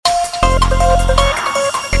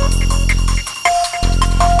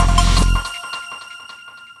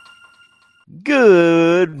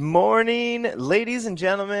morning, ladies and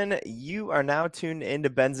gentlemen. You are now tuned into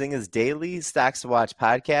Benzinga's daily Stocks to Watch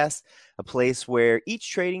podcast, a place where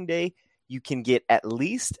each trading day you can get at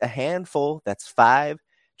least a handful, that's 5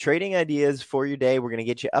 trading ideas for your day. We're going to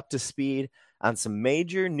get you up to speed on some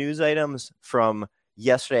major news items from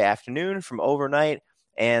yesterday afternoon, from overnight,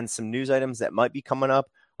 and some news items that might be coming up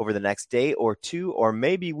over the next day or two, or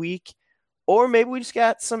maybe week. Or maybe we just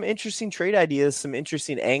got some interesting trade ideas, some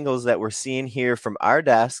interesting angles that we're seeing here from our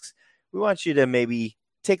desks. We want you to maybe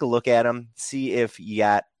take a look at them, see if you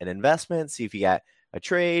got an investment, see if you got a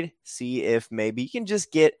trade, see if maybe you can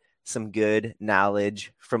just get some good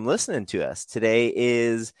knowledge from listening to us. Today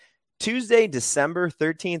is Tuesday, December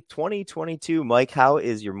 13th, 2022. Mike, how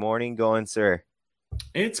is your morning going, sir?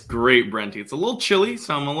 It's great, Brenty. It's a little chilly,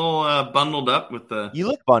 so I'm a little bundled up with the... You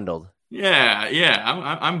look bundled. Yeah.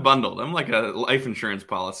 I'm bundled. I'm like a life insurance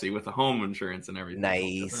policy with a home insurance and everything.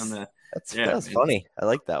 Nice. That's funny. I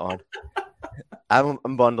like that one.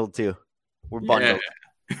 I'm bundled too. We're bundled.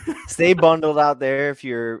 Yeah. Stay bundled out there if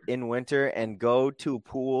you're in winter, and go to a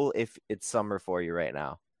pool if it's summer for you right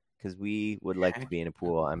now, because we would like to be in a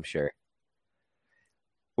pool, I'm sure.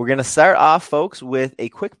 We're going to start off, folks, with a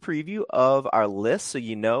quick preview of our list so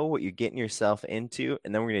you know what you're getting yourself into,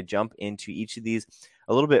 and then we're going to jump into each of these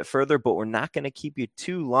a little bit further, but we're not going to keep you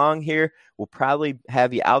too long here. We'll probably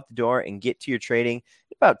have you out the door and get to your trading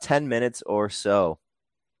in about 10 minutes or so.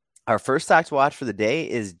 Our first stock to watch for the day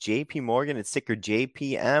is JP Morgan. It's ticker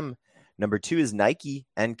JPM. Number 2 is Nike,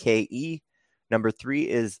 NKE. Number 3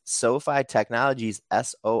 is SoFi Technologies,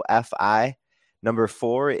 SOFI. Number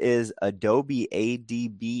 4 is Adobe,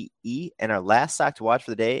 ADBE. And our last stock to watch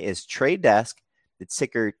for the day is Trade Desk. It's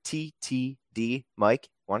ticker TTD. Mike,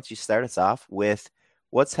 why don't you start us off with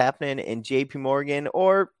what's happening in JP Morgan,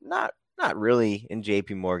 or not really in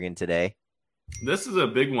JP Morgan today? This is a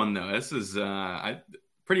big one, though. This is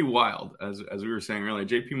pretty wild, as we were saying earlier.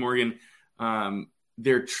 JP Morgan,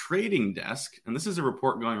 their trading desk, and this is a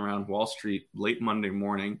report going around Wall Street late Monday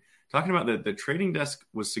morning, talking about that the trading desk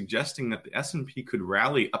was suggesting that the S&P could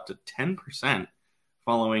rally up to 10%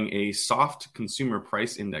 following a soft consumer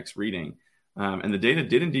price index reading. And the data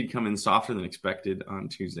did indeed come in softer than expected on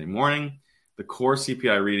Tuesday morning. The core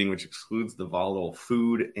CPI reading, which excludes the volatile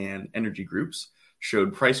food and energy groups,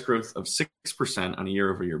 showed price growth of 6% on a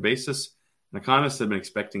year-over-year basis. And economists have been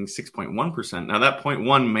expecting 6.1%. Now, that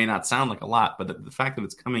 0.1 may not sound like a lot, but the fact that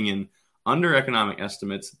it's coming in under economic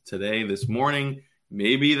estimates today, this morning,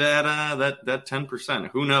 maybe that 10%.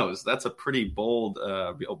 Who knows? That's a pretty bold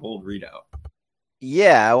readout.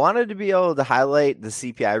 Yeah, I wanted to be able to highlight the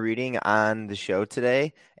CPI reading on the show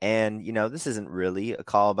today. And, this isn't really a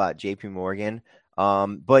call about JP Morgan.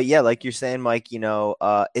 But yeah, like you're saying, Mike,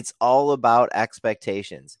 it's all about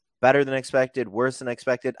expectations. Better than expected, worse than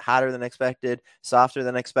expected, hotter than expected, softer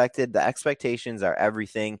than expected. The expectations are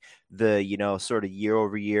everything. The, sort of year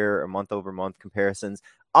over year or month over month comparisons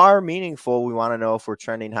are meaningful. We want to know if we're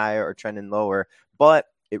trending higher or trending lower, but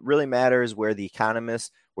it really matters where the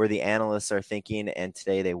economists, where the analysts are thinking, and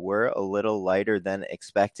today they were a little lighter than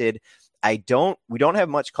expected. We don't have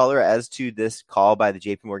much color as to this call by the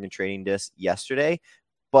JP Morgan trading desk yesterday,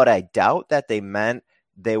 but I doubt that they meant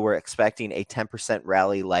they were expecting a 10%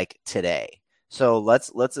 rally like today. So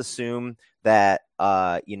let's assume that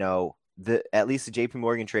at least the JP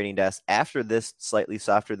Morgan trading desk, after this slightly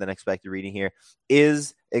softer than expected reading here,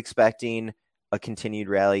 is expecting a continued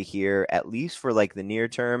rally here, at least for like the near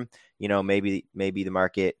term. Maybe the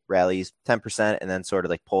market rallies 10% and then sort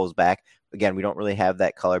of like pulls back. Again, we don't really have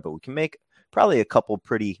that color, but we can make probably a couple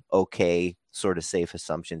pretty okay sort of safe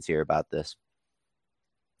assumptions here about this.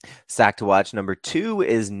 Stock to watch number 2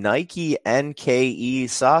 is Nike, NKE.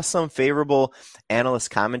 Saw some favorable analyst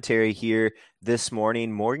commentary here this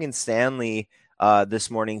morning. Morgan Stanley this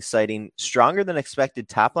morning citing stronger than expected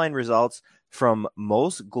top line results from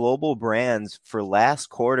most global brands for last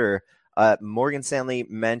quarter. Morgan Stanley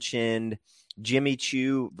mentioned Jimmy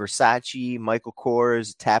Choo, Versace, Michael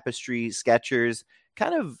Kors, Tapestry, Skechers.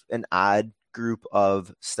 Kind of an odd group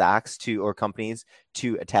of stocks or companies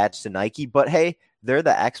to attach to Nike, but hey, they're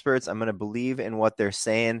the experts. I'm going to believe in what they're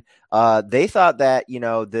saying. They thought that,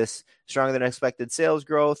 this stronger than expected sales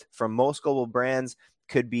growth from most global brands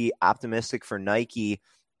could be optimistic for Nike,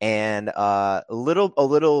 and a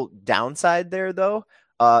little downside there though.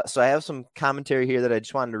 So I have some commentary here that I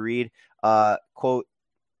just wanted to read. Quote,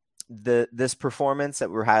 this performance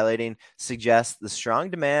that we're highlighting suggests the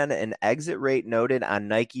strong demand and exit rate noted on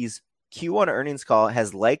Nike's Q1 earnings call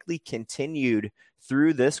has likely continued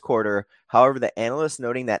through this quarter. However, the analyst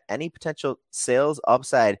noting that any potential sales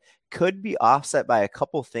upside could be offset by a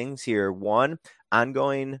couple things here. One,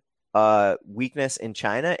 ongoing weakness in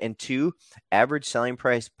China, and 2, average selling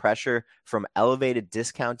price pressure from elevated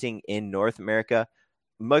discounting in North America.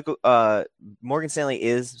 Morgan Stanley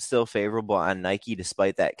is still favorable on Nike,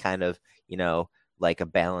 despite that kind of, like a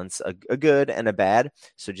balance, a good and a bad.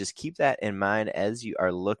 So just keep that in mind as you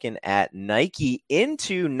are looking at Nike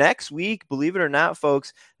into next week. Believe it or not,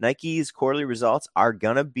 folks, Nike's quarterly results are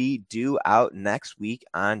going to be due out next week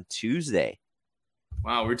on Tuesday.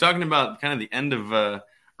 Wow, we're talking about kind of the end of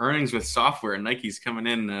earnings with software, and Nike's coming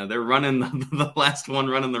in. They're running the last one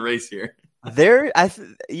running the race here. They're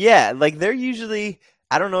usually,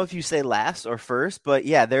 I don't know if you say last or first, but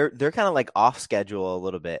yeah, they're kind of like off schedule a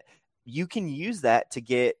little bit. You can use that to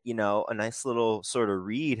get, a nice little sort of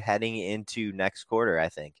read heading into next quarter, I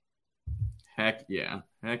think. Heck yeah.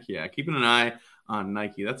 Keeping an eye on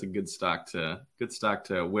Nike. That's a good stock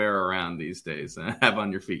to wear around these days and have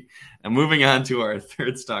on your feet. And moving on to our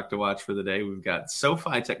third stock to watch for the day, we've got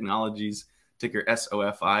SoFi Technologies, ticker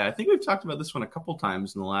SOFI. I think we've talked about this one a couple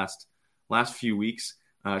times in the last few weeks.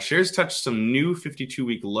 Shares touched some new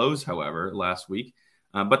 52-week lows, however, last week.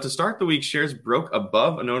 But to start the week, shares broke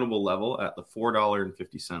above a notable level at the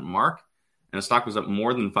 $4.50 mark, and the stock was up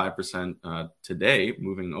more than 5% today,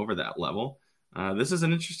 moving over that level. This is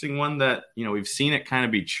an interesting one that, we've seen it kind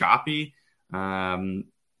of be choppy.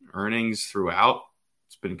 Earnings throughout,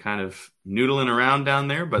 it's been kind of noodling around down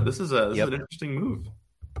there, but this is an interesting move.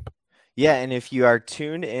 Yeah, and if you are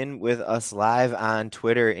tuned in with us live on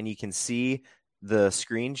Twitter and you can see the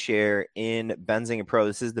screen share in Benzinga Pro.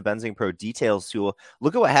 This is the Benzinga Pro details tool.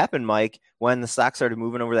 Look at what happened, Mike, when the stock started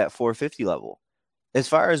moving over that 450 level. As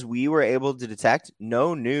far as we were able to detect,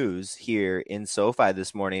 no news here in SoFi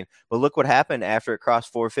this morning. But look what happened after it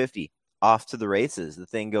crossed 450. Off to the races. The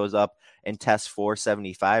thing goes up and tests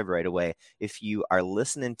 475 right away. If you are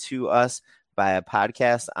listening to us by a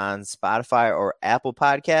podcast on Spotify or Apple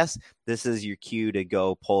Podcasts, this is your cue to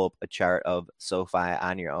go pull up a chart of SoFi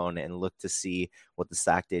on your own and look to see what the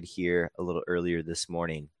stock did here a little earlier this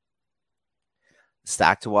morning.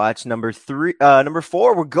 Stock to watch number 4.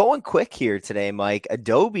 We're going quick here today, Mike.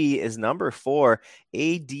 Adobe is number 4.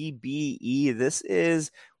 ADBE. This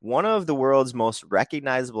is one of the world's most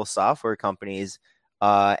recognizable software companies.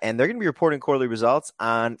 And they're going to be reporting quarterly results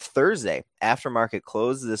on Thursday after market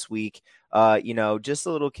close this week. Just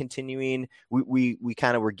a little continuing. We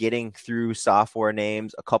kind of were getting through software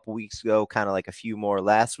names a couple weeks ago, kind of like a few more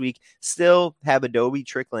last week. Still have Adobe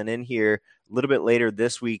trickling in here a little bit later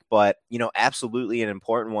this week, but absolutely an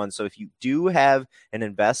important one. So if you do have an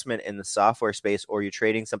investment in the software space or you're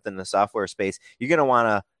trading something in the software space, you're going to want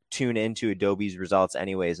to tune into Adobe's results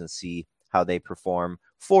anyways and see how they perform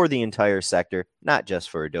for the entire sector, not just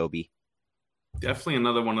for Adobe. Definitely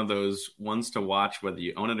another one of those ones to watch, whether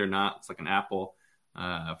you own it or not. It's like an Apple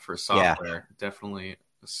for software. Yeah. Definitely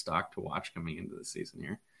a stock to watch coming into the season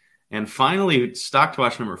here. And finally, stock to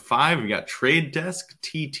watch number 5, we got Trade Desk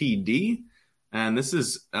TTD. And this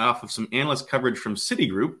is off of some analyst coverage from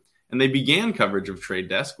Citigroup. And they began coverage of Trade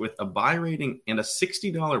Desk with a buy rating and a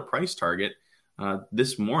 $60 price target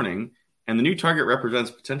this morning. And the new target represents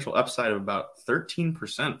potential upside of about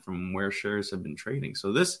 13% from where shares have been trading.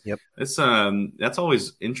 So that's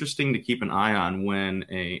always interesting to keep an eye on when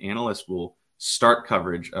an analyst will start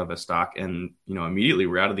coverage of a stock. And, immediately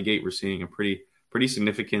we're out of the gate, we're seeing a pretty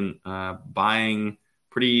significant buying,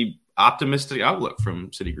 pretty optimistic outlook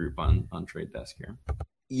from Citigroup on Trade Desk here.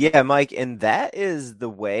 Yeah, Mike, and that is the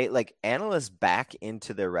way, like, analysts back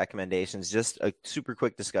into their recommendations. Just a super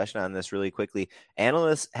quick discussion on this really quickly.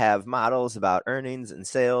 Analysts have models about earnings and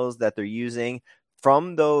sales that they're using.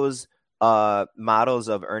 From those models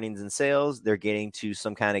of earnings and sales, they're getting to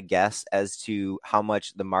some kind of guess as to how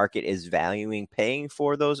much the market is valuing paying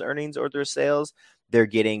for those earnings or their sales. They're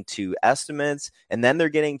getting to estimates, and then they're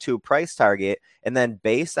getting to a price target. And then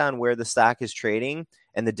based on where the stock is trading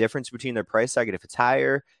and the difference between their price target, if it's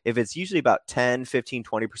higher, if it's usually about 10, 15,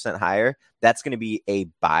 20% higher, that's going to be a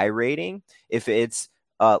buy rating. If it's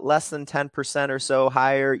less than 10% or so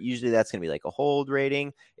higher, usually that's going to be like a hold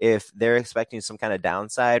rating. If they're expecting some kind of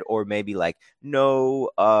downside or maybe like no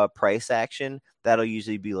price action, that'll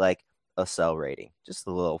usually be like a sell rating. Just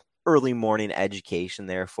a little early morning education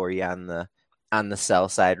there for you on the sell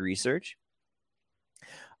side research.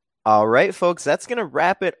 All right, folks, that's going to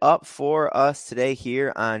wrap it up for us today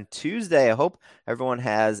here on Tuesday. I hope everyone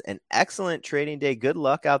has an excellent trading day. Good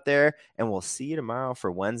luck out there, and we'll see you tomorrow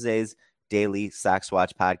for Wednesday's Daily Stocks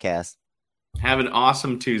Watch podcast. Have an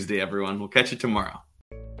awesome Tuesday, everyone. We'll catch you tomorrow.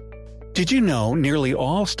 Did you know nearly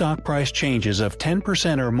all stock price changes of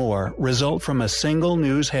 10% or more result from a single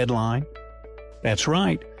news headline? That's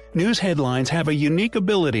right. News headlines have a unique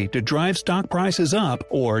ability to drive stock prices up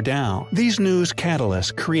or down. These news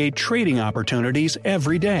catalysts create trading opportunities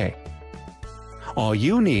every day. All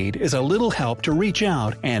you need is a little help to reach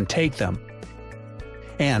out and take them.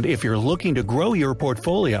 And if you're looking to grow your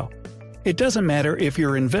portfolio, it doesn't matter if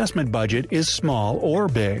your investment budget is small or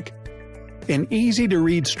big. An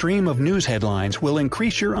easy-to-read stream of news headlines will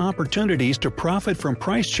increase your opportunities to profit from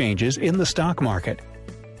price changes in the stock market,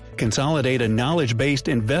 consolidate a knowledge-based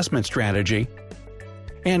investment strategy,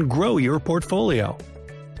 and grow your portfolio.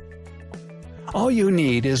 All you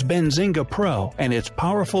need is Benzinga Pro and its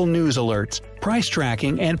powerful news alerts, price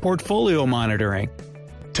tracking, and portfolio monitoring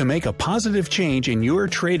to make a positive change in your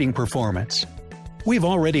trading performance. We've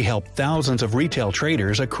already helped thousands of retail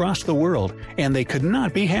traders across the world, and they could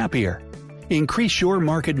not be happier. Increase your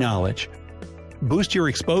market knowledge, boost your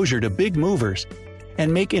exposure to big movers,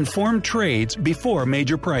 and make informed trades before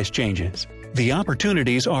major price changes. The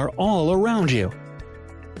opportunities are all around you.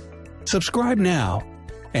 Subscribe now,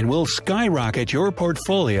 and we'll skyrocket your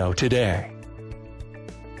portfolio today.